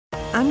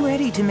I'm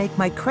ready to make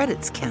my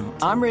credits count.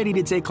 I'm ready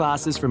to take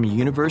classes from a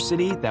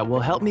university that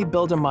will help me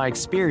build on my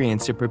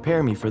experience to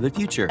prepare me for the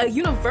future. A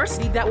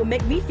university that will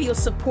make me feel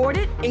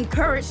supported,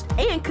 encouraged,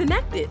 and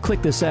connected.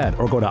 Click this ad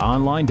or go to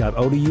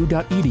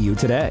online.odu.edu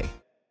today.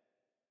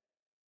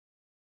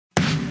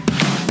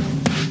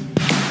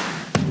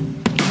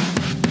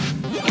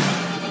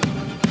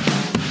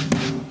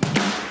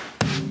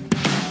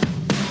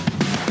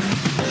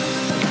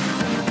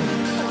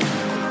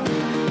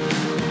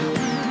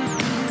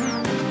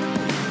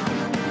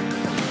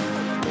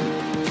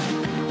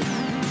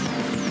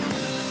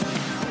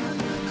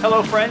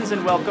 Hello, friends,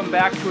 and welcome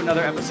back to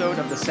another episode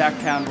of the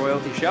Sacktown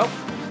Royalty Show.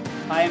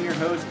 I am your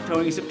host,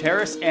 Tony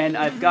Septeris, and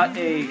I've got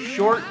a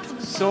short,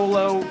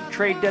 solo,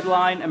 trade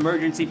deadline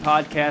emergency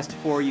podcast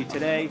for you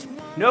today.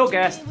 No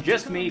guest,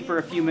 just me for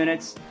a few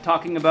minutes,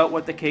 talking about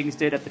what the Kings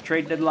did at the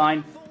trade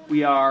deadline.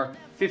 We are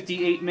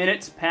 58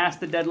 minutes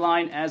past the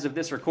deadline as of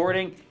this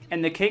recording,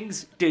 and the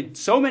Kings did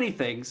so many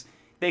things.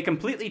 They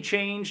completely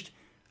changed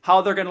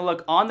how they're going to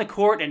look on the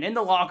court and in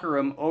the locker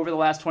room over the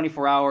last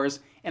 24 hours,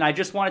 and I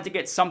just wanted to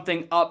get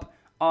something up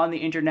on the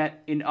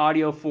internet in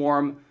audio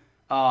form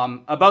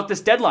about this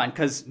deadline,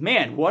 because,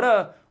 man, what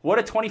a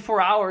 24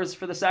 hours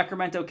for the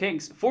Sacramento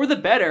Kings. For the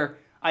better,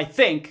 I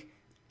think.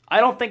 I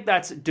don't think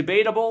that's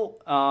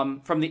debatable.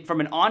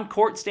 From an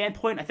on-court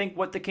standpoint, I think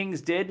what the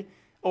Kings did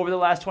over the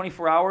last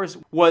 24 hours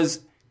was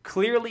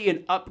clearly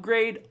an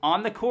upgrade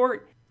on the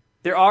court.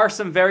 There are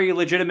some very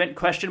legitimate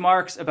question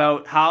marks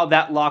about how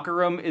that locker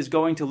room is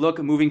going to look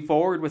moving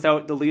forward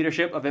without the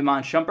leadership of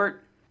Iman Shumpert.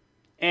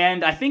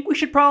 And I think we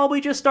should probably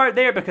just start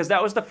there, because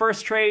that was the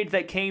first trade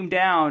that came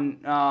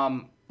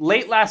down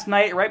late last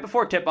night, right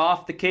before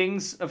tip-off. The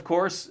Kings, of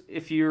course,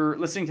 if you're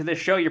listening to this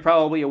show, you're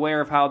probably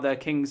aware of how the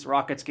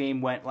Kings-Rockets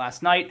game went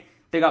last night.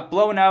 They got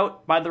blown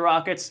out by the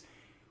Rockets,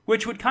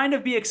 which would kind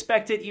of be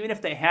expected even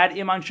if they had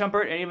Iman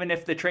Shumpert and even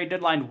if the trade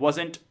deadline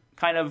wasn't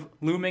kind of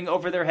looming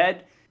over their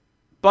head.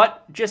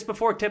 But just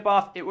before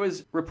tip-off, it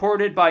was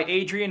reported by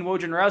Adrian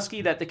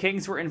Wojnarowski that the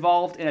Kings were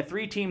involved in a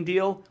 3-team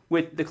deal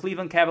with the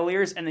Cleveland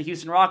Cavaliers and the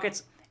Houston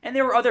Rockets, and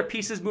there were other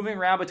pieces moving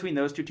around between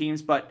those two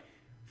teams, but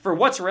for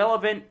what's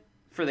relevant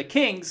for the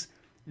Kings,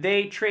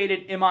 they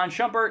traded Iman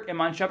Shumpert.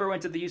 Iman Shumpert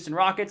went to the Houston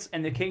Rockets,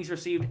 and the Kings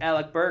received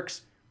Alec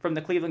Burks from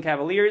the Cleveland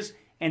Cavaliers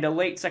and a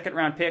late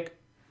second-round pick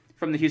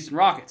from the Houston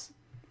Rockets.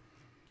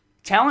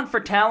 Talent for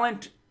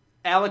talent,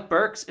 Alec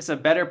Burks is a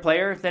better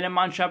player than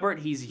Iman Shumpert.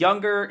 He's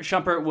younger.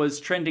 Shumpert was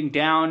trending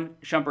down.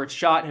 Shumpert's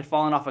shot had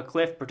fallen off a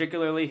cliff,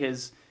 particularly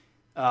his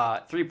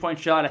three-point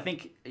shot. I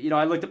think,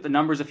 I looked up the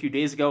numbers a few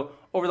days ago.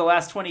 Over the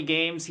last 20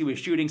 games, he was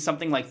shooting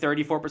something like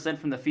 34%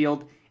 from the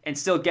field and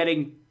still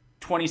getting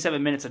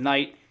 27 minutes a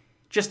night.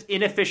 Just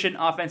inefficient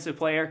offensive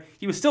player.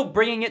 He was still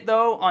bringing it,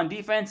 though, on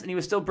defense, and he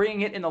was still bringing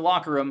it in the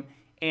locker room.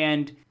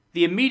 And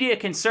the immediate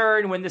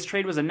concern when this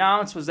trade was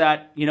announced was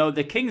that,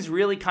 the Kings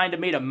really kind of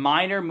made a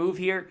minor move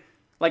here.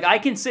 Like, I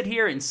can sit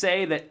here and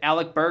say that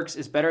Alec Burks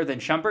is better than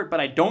Shumpert, but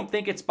I don't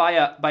think it's by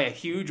a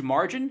huge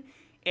margin.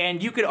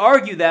 And you could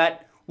argue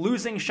that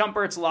losing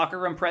Shumpert's locker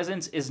room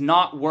presence is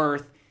not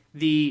worth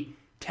the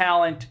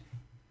talent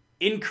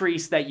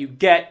increase that you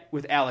get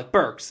with Alec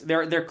Burks.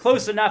 They're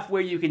close enough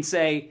where you can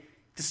say,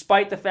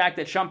 despite the fact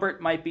that Shumpert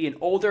might be an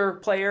older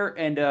player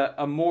and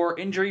a more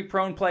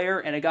injury-prone player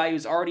and a guy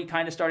who's already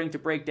kind of starting to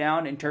break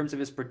down in terms of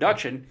his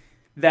production,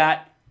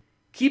 that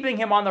keeping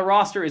him on the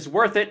roster is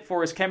worth it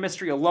for his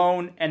chemistry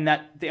alone, and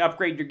that the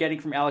upgrade you're getting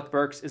from Alec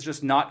Burks is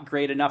just not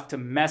great enough to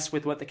mess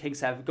with what the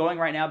Kings have going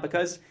right now,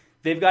 because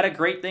they've got a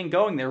great thing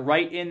going. They're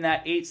right in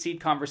that 8-seed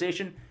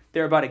conversation.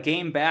 They're about a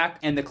game back,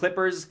 and the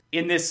Clippers,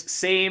 in this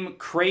same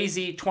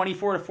crazy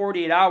 24 to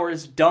 48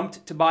 hours,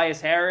 dumped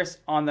Tobias Harris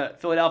on the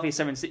Philadelphia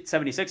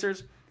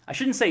 76ers. I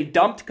shouldn't say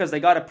dumped, because they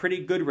got a pretty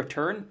good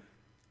return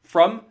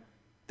from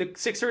the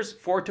Sixers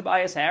for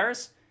Tobias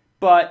Harris,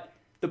 but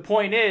the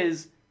point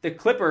is, the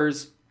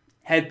Clippers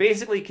had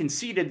basically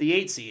conceded the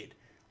 8 seed,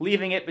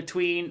 leaving it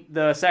between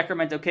the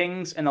Sacramento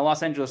Kings and the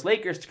Los Angeles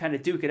Lakers to kind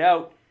of duke it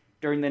out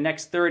during the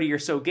next 30 or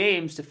so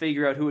games to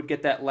figure out who would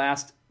get that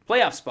last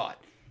playoff spot.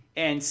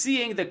 And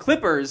seeing the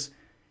Clippers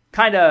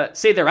kind of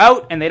say they're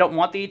out and they don't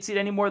want the 8 seed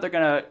anymore, they're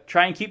going to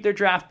try and keep their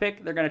draft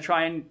pick. They're going to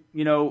try and,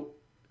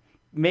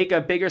 make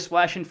a bigger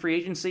splash in free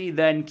agency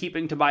than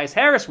keeping Tobias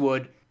Harris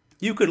would.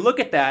 You could look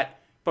at that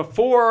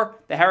before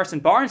the Harrison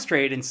Barnes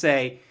trade and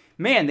say,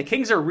 man, the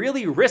Kings are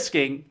really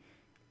risking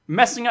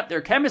messing up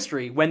their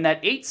chemistry when that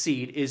 8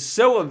 seed is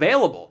so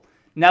available.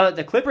 Now that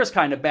the Clippers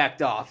kind of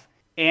backed off,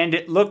 and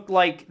it looked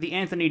like the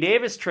Anthony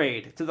Davis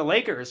trade to the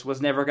Lakers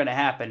was never going to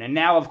happen. And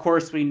now, of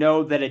course, we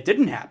know that it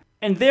didn't happen.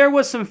 And there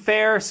was some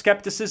fair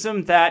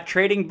skepticism that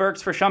trading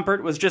Burks for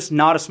Shumpert was just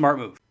not a smart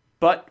move.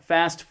 But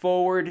fast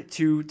forward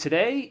to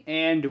today,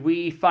 and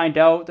we find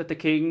out that the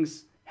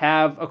Kings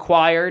have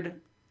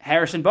acquired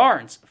Harrison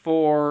Barnes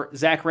for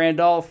Zach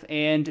Randolph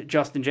and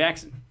Justin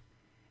Jackson.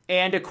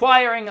 And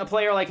acquiring a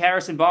player like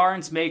Harrison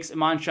Barnes makes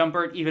Iman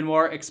Shumpert even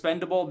more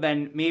expendable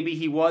than maybe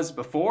he was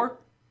before,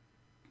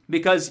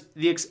 because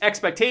the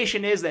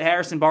expectation is that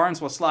Harrison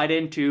Barnes will slide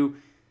into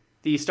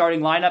the starting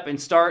lineup and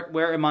start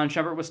where Iman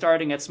Shumpert was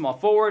starting at small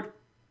forward.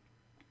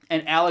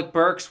 And Alec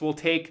Burks will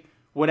take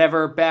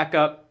whatever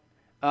backup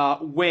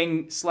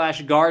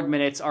wing/guard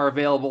minutes are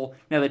available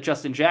now that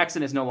Justin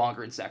Jackson is no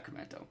longer in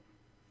Sacramento.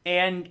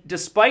 And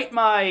despite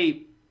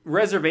my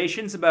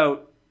reservations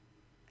about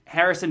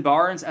Harrison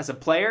Barnes as a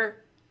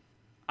player,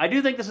 I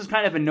do think this is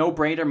kind of a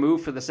no-brainer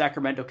move for the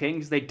Sacramento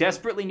Kings. They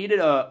desperately needed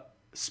a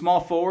small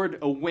forward,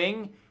 a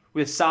wing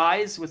with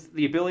size, with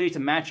the ability to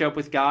match up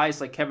with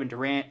guys like Kevin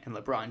Durant and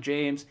LeBron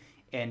James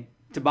and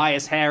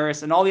Tobias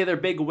Harris and all the other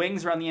big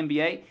wings around the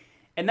NBA.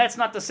 And that's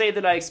not to say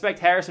that I expect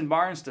Harrison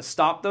Barnes to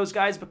stop those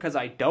guys, because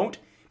I don't.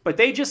 But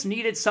they just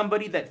needed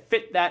somebody that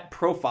fit that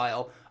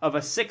profile of a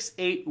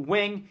 6'8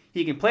 wing.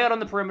 He can play out on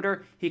the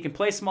perimeter. He can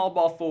play small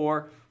ball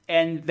 4.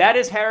 And that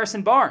is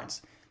Harrison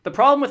Barnes. The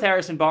problem with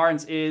Harrison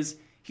Barnes is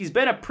he's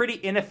been a pretty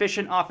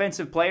inefficient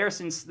offensive player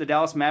since the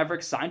Dallas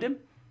Mavericks signed him.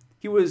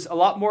 He was a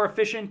lot more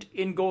efficient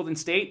in Golden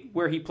State,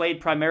 where he played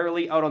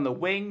primarily out on the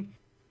wing.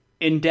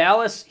 In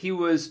Dallas, he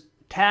was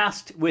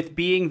tasked with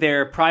being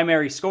their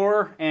primary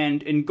scorer,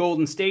 and in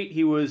Golden State,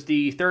 he was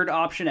the third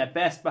option at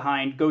best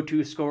behind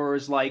go-to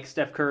scorers like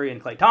Steph Curry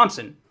and Klay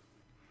Thompson.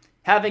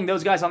 Having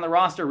those guys on the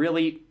roster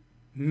really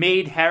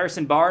made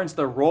Harrison Barnes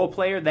the role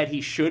player that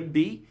he should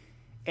be,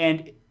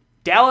 and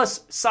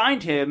Dallas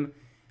signed him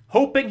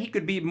hoping he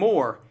could be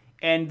more.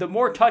 And the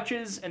more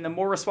touches and the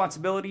more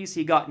responsibilities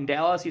he got in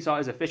Dallas, he saw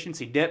his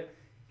efficiency dip.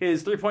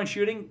 His three-point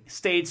shooting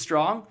stayed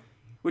strong,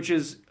 which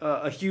is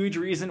a huge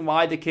reason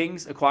why the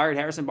Kings acquired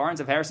Harrison Barnes.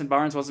 If Harrison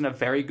Barnes wasn't a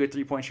very good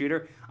three-point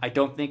shooter, I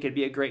don't think it'd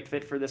be a great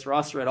fit for this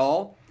roster at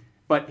all.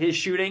 But his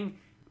shooting,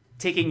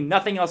 taking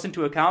nothing else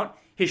into account,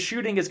 his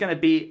shooting is going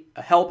to be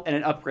a help and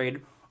an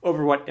upgrade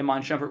over what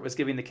Iman Shumpert was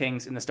giving the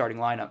Kings in the starting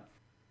lineup.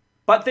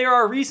 But there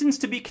are reasons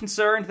to be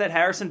concerned that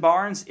Harrison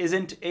Barnes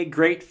isn't a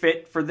great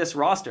fit for this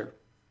roster.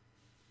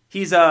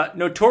 He's a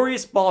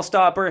notorious ball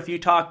stopper. If you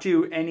talk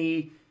to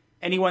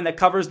anyone that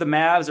covers the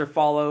Mavs or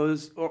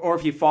follows, or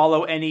if you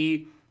follow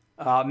any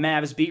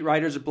Mavs beat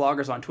writers or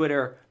bloggers on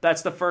Twitter,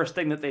 that's the first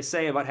thing that they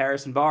say about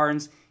Harrison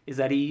Barnes, is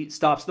that he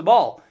stops the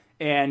ball.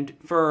 And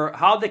for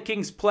how the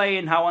Kings play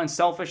and how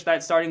unselfish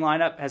that starting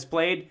lineup has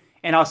played,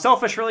 and how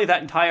selfish really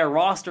that entire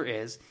roster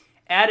is,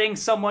 adding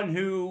someone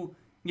who,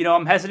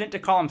 I'm hesitant to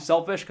call him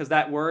selfish because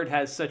that word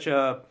has such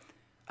a,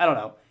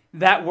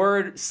 that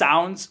word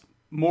sounds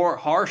more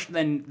harsh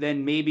than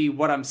maybe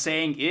what I'm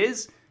saying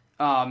is.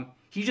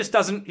 He's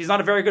not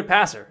a very good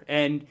passer,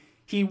 and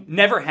he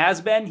never has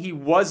been. He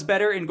was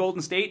better in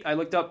Golden State. I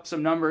looked up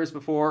some numbers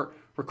before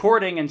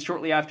recording and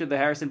shortly after the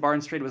Harrison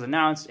Barnes trade was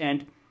announced,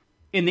 and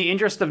in the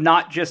interest of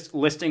not just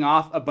listing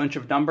off a bunch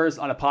of numbers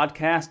on a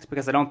podcast,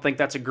 because I don't think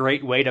that's a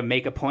great way to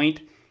make a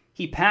point,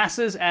 he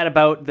passes at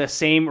about the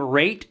same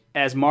rate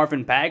as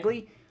Marvin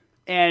Bagley,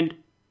 and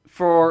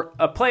for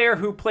a player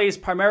who plays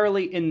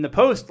primarily in the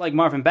post like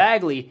Marvin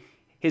Bagley,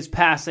 his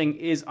passing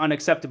is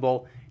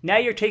unacceptable. Now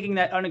you're taking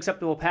that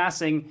unacceptable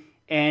passing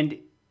and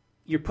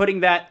you're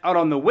putting that out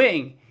on the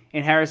wing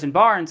in Harrison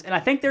Barnes. And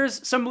I think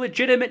there's some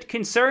legitimate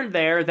concern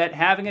there that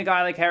having a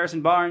guy like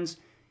Harrison Barnes,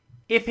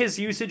 if his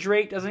usage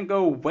rate doesn't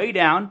go way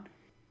down,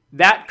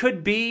 that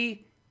could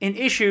be an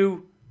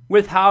issue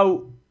with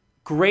how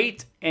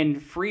great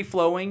and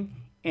free-flowing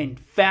and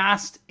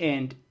fast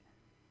and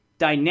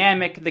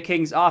dynamic the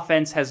Kings'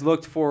 offense has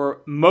looked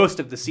for most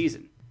of the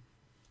season.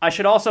 I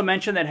should also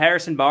mention that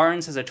Harrison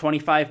Barnes has a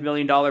 $25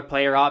 million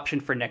player option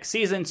for next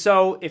season,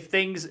 so if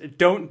things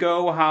don't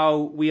go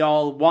how we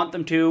all want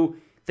them to,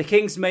 the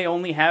Kings may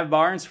only have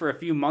Barnes for a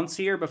few months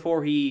here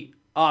before he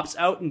opts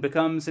out and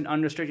becomes an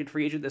unrestricted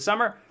free agent this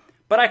summer.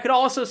 But I could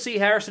also see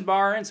Harrison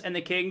Barnes and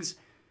the Kings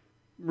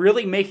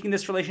really making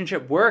this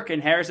relationship work,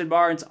 and Harrison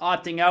Barnes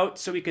opting out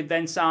so he could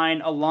then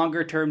sign a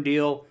longer-term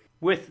deal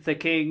with the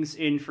Kings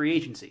in free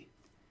agency.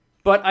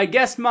 But I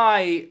guess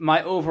my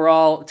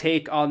overall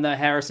take on the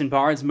Harrison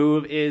Barnes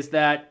move is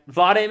that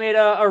Vlade made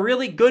a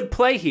really good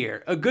play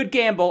here. A good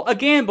gamble,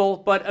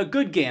 but a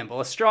good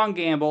gamble, a strong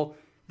gamble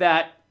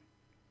that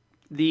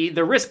the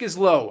risk is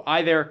low.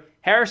 Either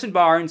Harrison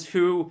Barnes,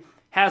 who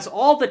has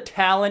all the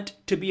talent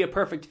to be a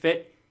perfect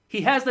fit,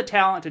 he has the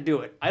talent to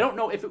do it. I don't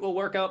know if it will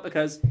work out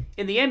because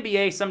in the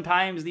NBA,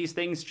 sometimes these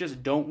things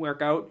just don't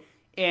work out.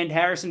 And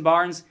Harrison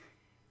Barnes,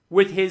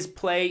 with his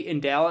play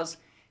in Dallas,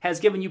 has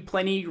given you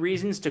plenty of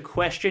reasons to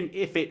question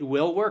if it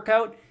will work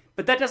out,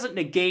 but that doesn't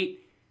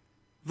negate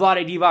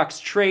Vlade Divac's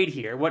trade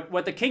here.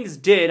 What the Kings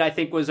did, I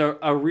think, was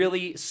a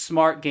really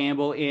smart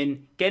gamble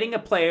in getting a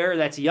player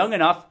that's young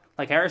enough,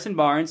 like Harrison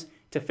Barnes,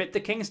 to fit the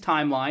Kings'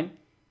 timeline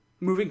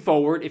moving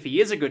forward if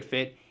he is a good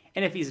fit,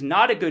 and if he's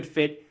not a good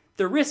fit,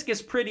 the risk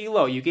is pretty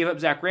low. You gave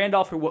up Zach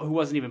Randolph, who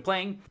wasn't even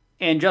playing,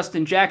 and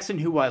Justin Jackson,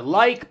 who I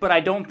like, but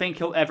I don't think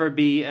he'll ever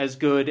be as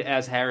good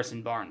as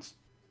Harrison Barnes.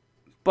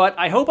 But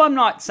I hope I'm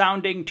not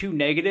sounding too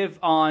negative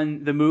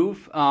on the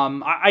move.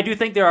 I do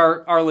think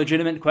there are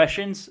legitimate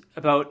questions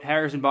about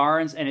Harrison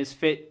Barnes and his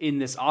fit in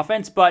this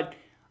offense, but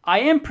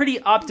I am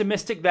pretty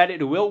optimistic that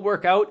it will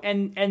work out,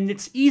 and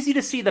it's easy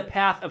to see the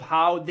path of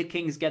how the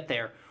Kings get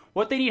there.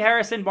 What they need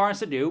Harrison Barnes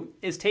to do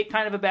is take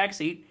kind of a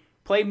backseat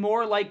play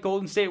more like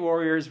Golden State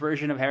Warriors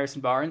version of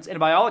Harrison Barnes. And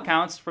by all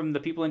accounts, from the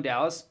people in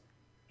Dallas,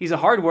 he's a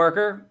hard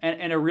worker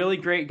and a really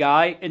great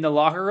guy in the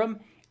locker room.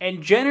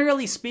 And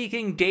generally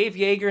speaking, Dave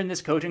Joerger and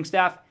this coaching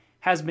staff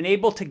has been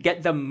able to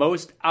get the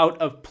most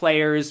out of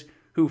players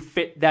who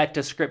fit that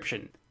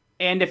description.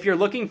 And if you're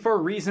looking for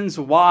reasons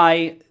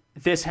why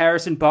this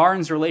Harrison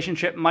Barnes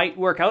relationship might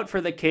work out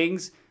for the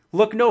Kings,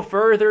 look no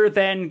further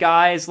than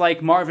guys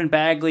like Marvin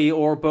Bagley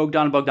or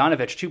Bogdan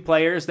Bogdanovic, two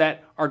players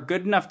that are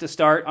good enough to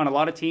start on a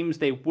lot of teams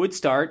they would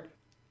start.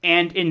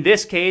 And in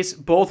this case,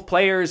 both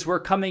players were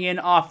coming in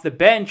off the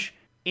bench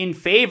in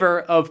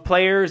favor of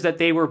players that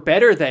they were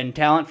better than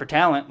talent for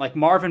talent. Like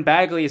Marvin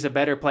Bagley is a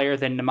better player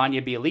than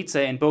Nemanja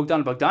Bjelica, and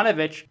Bogdan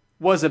Bogdanovic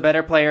was a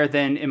better player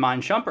than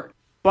Iman Shumpert.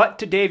 But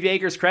to Dave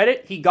Joerger's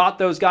credit, he got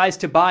those guys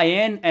to buy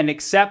in and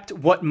accept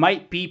what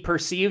might be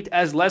perceived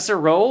as lesser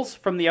roles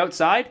from the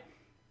outside.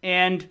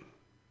 And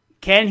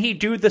can he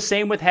do the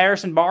same with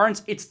Harrison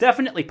Barnes? It's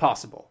definitely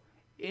possible.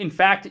 In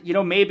fact,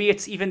 maybe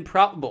it's even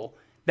probable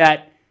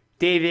that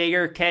Dave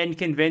Joerger can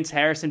convince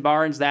Harrison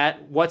Barnes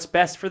that what's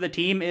best for the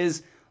team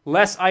is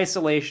less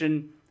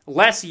isolation,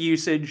 less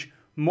usage,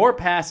 more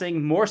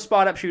passing, more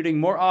spot-up shooting,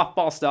 more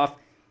off-ball stuff,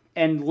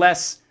 and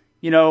less,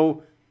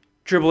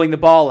 dribbling the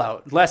ball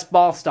out, less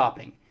ball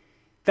stopping.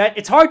 That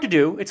it's hard to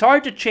do. It's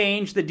hard to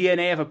change the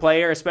DNA of a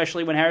player,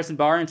 especially when Harrison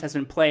Barnes has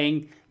been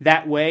playing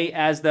that way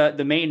as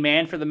the main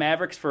man for the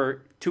Mavericks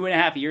for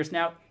 2.5 years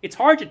now. It's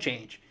hard to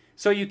change.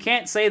 So you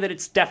can't say that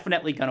it's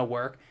definitely going to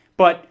work,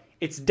 but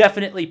it's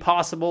definitely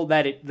possible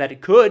that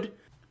it could.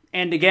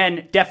 And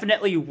again,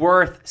 definitely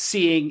worth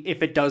seeing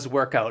if it does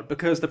work out,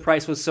 because the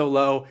price was so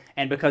low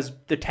and because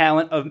the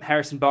talent of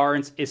Harrison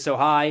Barnes is so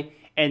high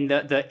and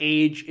the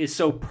age is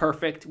so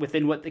perfect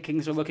within what the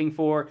Kings are looking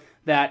for,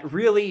 that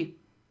really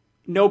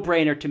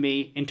no-brainer to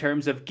me in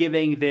terms of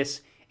giving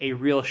this a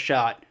real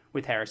shot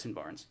with Harrison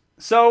Barnes.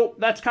 So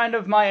that's kind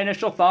of my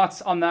initial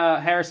thoughts on the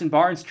Harrison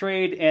Barnes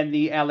trade and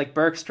the Alec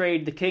Burks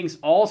trade. The Kings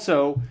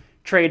also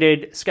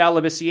traded Skal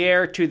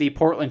Labissière to the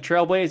Portland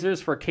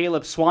Trailblazers for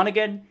Caleb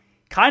Swanigan.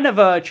 Kind of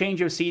a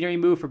change of scenery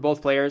move for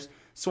both players.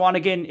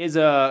 Swanigan is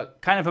a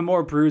kind of a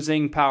more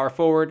bruising power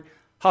forward,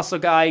 hustle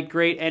guy,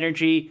 great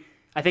energy.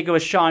 I think it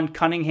was Sean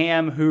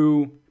Cunningham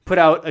who put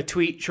out a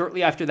tweet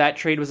shortly after that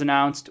trade was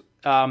announced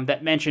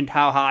that mentioned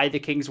how high the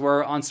Kings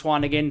were on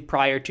Swanigan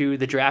prior to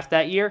the draft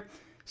that year.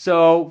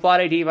 So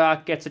Vlade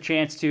Divac gets a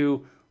chance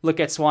to look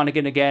at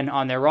Swanigan again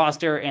on their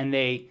roster, and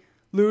they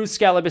lose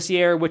Skal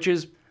Labissière, which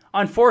is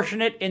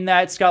unfortunate in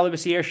that Skal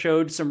Labissière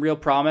showed some real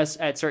promise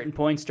at certain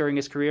points during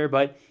his career,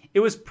 but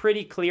it was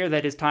pretty clear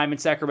that his time in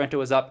Sacramento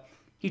was up.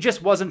 He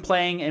just wasn't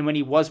playing, and when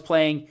he was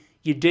playing,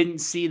 you didn't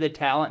see the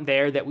talent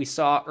there that we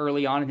saw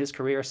early on in his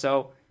career.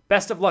 So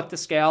best of luck to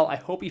Skal. I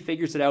hope he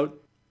figures it out.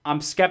 I'm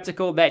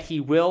skeptical that he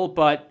will,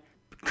 but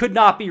could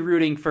not be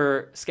rooting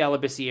for Skal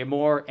Labissière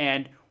more.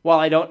 And while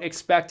I don't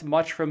expect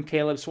much from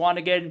Caleb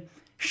Swanigan,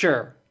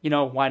 sure,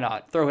 why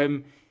not? Throw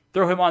him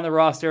on the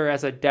roster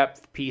as a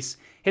depth piece.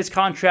 His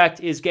contract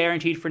is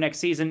guaranteed for next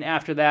season.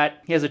 After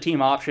that, he has a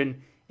team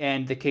option,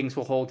 and the Kings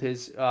will hold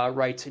his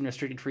rights in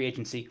restricted free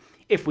agency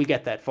if we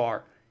get that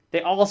far.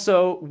 They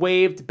also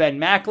waived Ben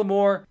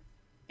McLemore,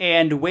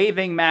 and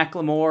waiving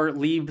McLemore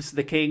leaves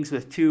the Kings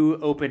with 2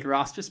 open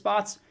roster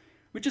spots,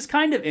 which is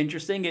kind of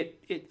interesting.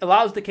 It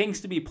allows the Kings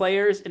to be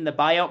players in the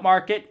buyout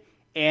market,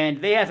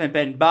 and they haven't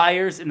been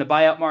buyers in the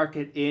buyout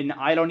market in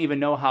I don't even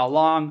know how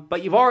long,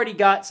 but you've already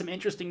got some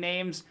interesting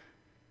names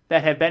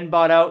that have been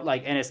bought out,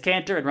 like Enes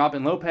Kanter and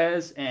Robin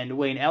Lopez and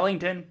Wayne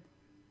Ellington.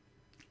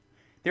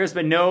 There's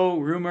been no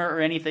rumor or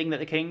anything that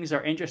the Kings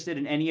are interested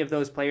in any of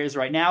those players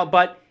right now,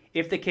 but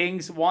if the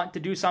Kings want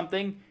to do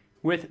something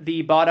with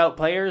the bought-out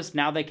players,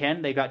 now they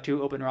can. They've got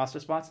 2 open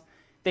roster spots.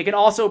 They can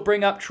also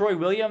bring up Troy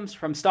Williams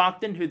from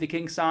Stockton, who the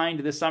Kings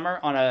signed this summer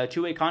on a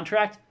 2-way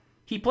contract.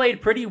 He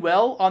played pretty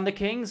well on the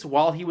Kings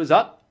while he was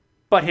up,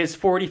 but his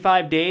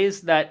 45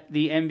 days that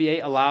the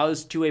NBA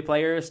allows 2-way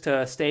players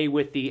to stay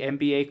with the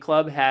NBA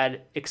club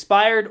had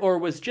expired or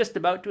was just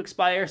about to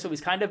expire, so he's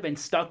kind of been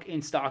stuck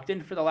in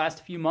Stockton for the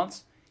last few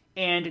months.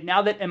 And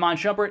now that Iman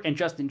Shumpert and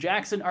Justin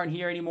Jackson aren't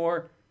here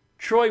anymore,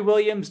 Troy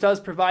Williams does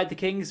provide the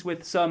Kings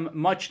with some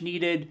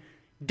much-needed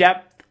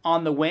depth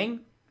on the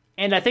wing,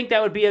 and I think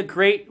that would be a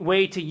great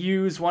way to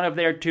use one of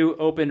their 2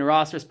 open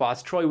roster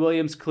spots. Troy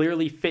Williams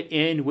clearly fit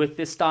in with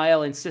this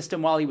style and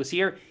system while he was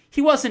here.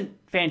 He wasn't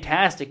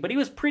fantastic, but he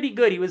was pretty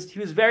good. He was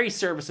very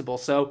serviceable,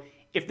 so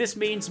if this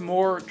means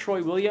more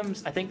Troy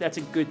Williams, I think that's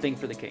a good thing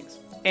for the Kings.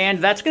 And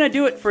that's going to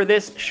do it for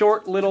this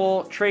short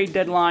little trade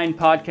deadline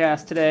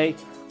podcast today.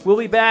 We'll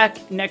be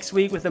back next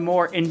week with a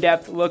more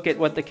in-depth look at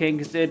what the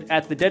Kings did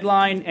at the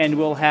deadline, and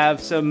we'll have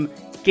some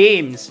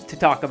games to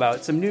talk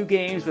about. Some new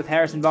games with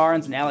Harrison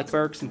Barnes and Alec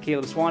Burks and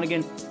Caleb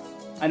Swanigan.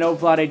 I know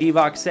Vlade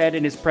Divac said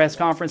in his press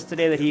conference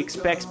today that he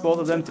expects both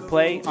of them to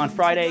play on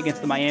Friday against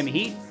the Miami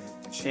Heat.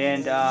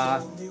 And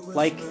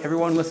like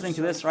everyone listening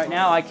to this right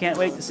now, I can't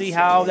wait to see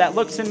how that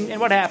looks and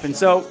what happens.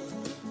 So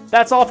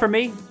that's all for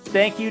me.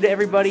 Thank you to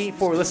everybody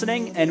for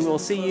listening, and we'll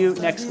see you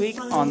next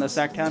week on the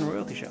Sacktown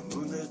Royalty Show.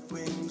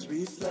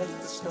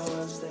 Reflect the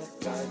stars that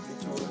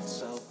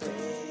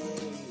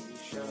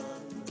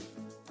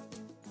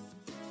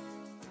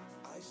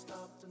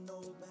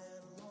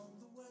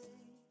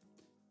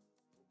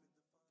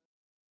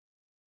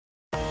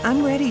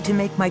I'm ready to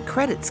make my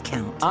credits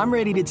count. I'm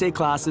ready to take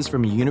classes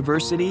from a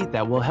university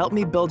that will help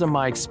me build on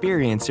my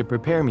experience to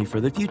prepare me for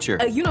the future.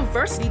 A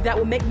university that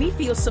will make me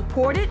feel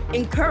supported,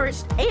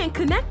 encouraged, and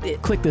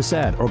connected. Click this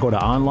ad or go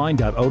to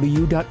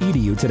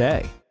online.odu.edu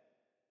today.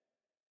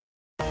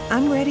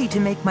 I'm ready to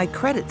make my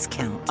credits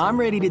count. I'm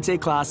ready to take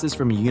classes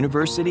from a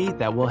university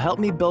that will help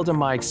me build on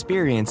my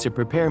experience to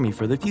prepare me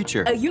for the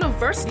future. A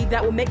university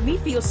that will make me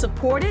feel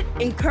supported,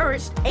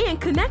 encouraged, and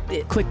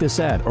connected. Click this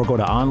ad or go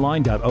to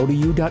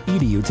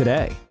online.odu.edu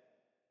today.